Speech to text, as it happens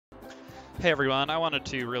Hey everyone, I wanted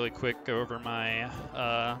to really quick go over my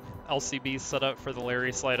LCB setup for the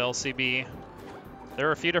Larry Slide LCB. There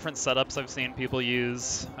are a few different setups I've seen people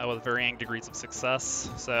use with varying degrees of success,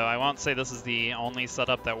 so I won't say this is the only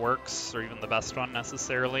setup that works, or even the best one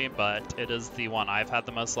necessarily, but it is the one I've had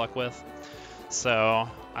the most luck with. So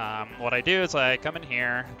what I do is I come in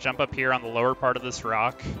here, jump up here on the lower part of this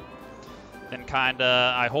rock, then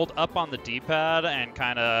I hold up on the D-pad and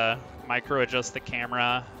kinda micro adjust the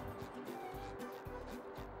camera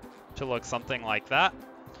to look something like that.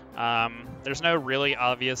 There's no really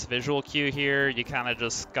obvious visual cue here. You kind of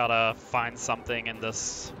just gotta find something in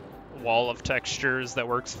this wall of textures that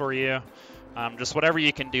works for you. Just whatever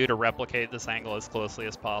you can do to replicate this angle as closely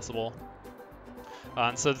as possible.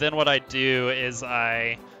 And so then what I do is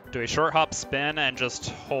I do a short hop spin and just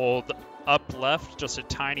hold up left just a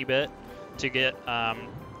tiny bit to get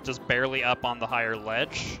just barely up on the higher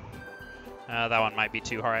ledge. That one might be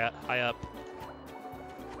too high up.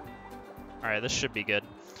 Alright, this should be good.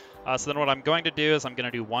 So then what I'm going to do is I'm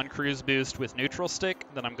going to do one cruise boost with neutral stick,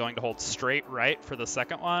 then I'm going to hold straight right for the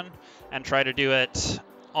second one, and try to do it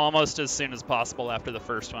almost as soon as possible after the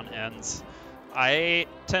first one ends. I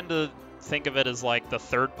tend to think of it as like the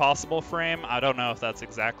third possible frame. I don't know if that's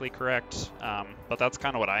exactly correct, but that's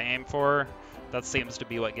kind of what I aim for. That seems to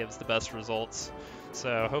be what gives the best results.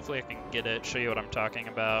 So hopefully I can get it, show you what I'm talking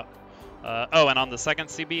about. Oh, and on the second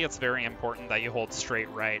CB, it's very important that you hold straight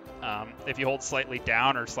right. If you hold slightly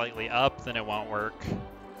down or slightly up, then it won't work.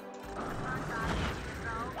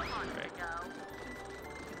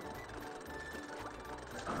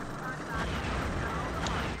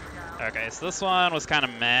 Right. Okay, so this one was kind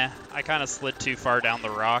of meh. I kind of slid too far down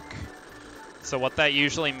the rock. So what that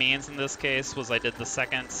usually means in this case was I did the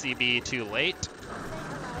second CB too late.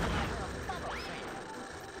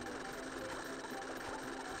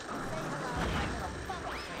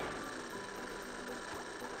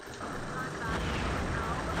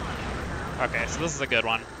 Okay, so this is a good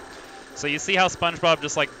one. So you see how SpongeBob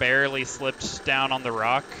just like barely slipped down on the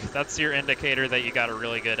rock? That's your indicator that you got a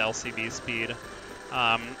really good LCB speed.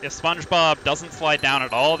 If SpongeBob doesn't slide down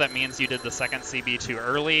at all, that means you did the second CB too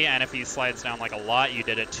early, and if he slides down like a lot, you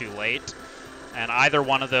did it too late. And either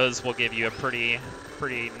one of those will give you a pretty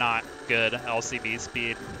not good LCB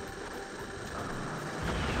speed.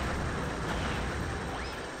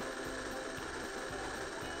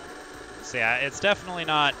 So yeah, it's definitely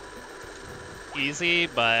not easy,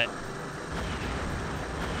 but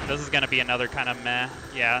this is going to be another kind of meh.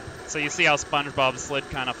 Yeah, so you see how SpongeBob slid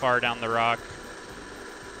kind of far down the rock.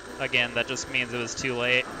 Again, that just means it was too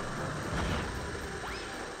late.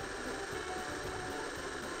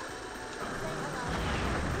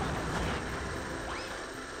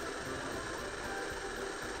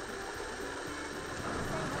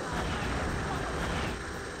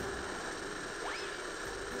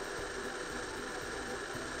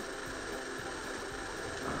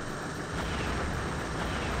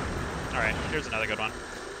 Alright, here's another good one.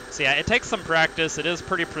 So yeah, it takes some practice. It is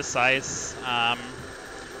pretty precise.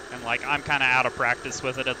 And like, I'm kind of out of practice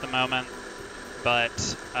with it at the moment. But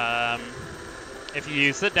if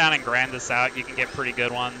you sit down and grind this out, you can get pretty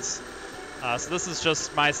good ones. So this is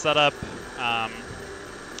just my setup.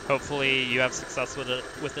 Hopefully you have success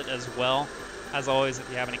with it as well. As always, if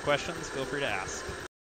you have any questions, feel free to ask.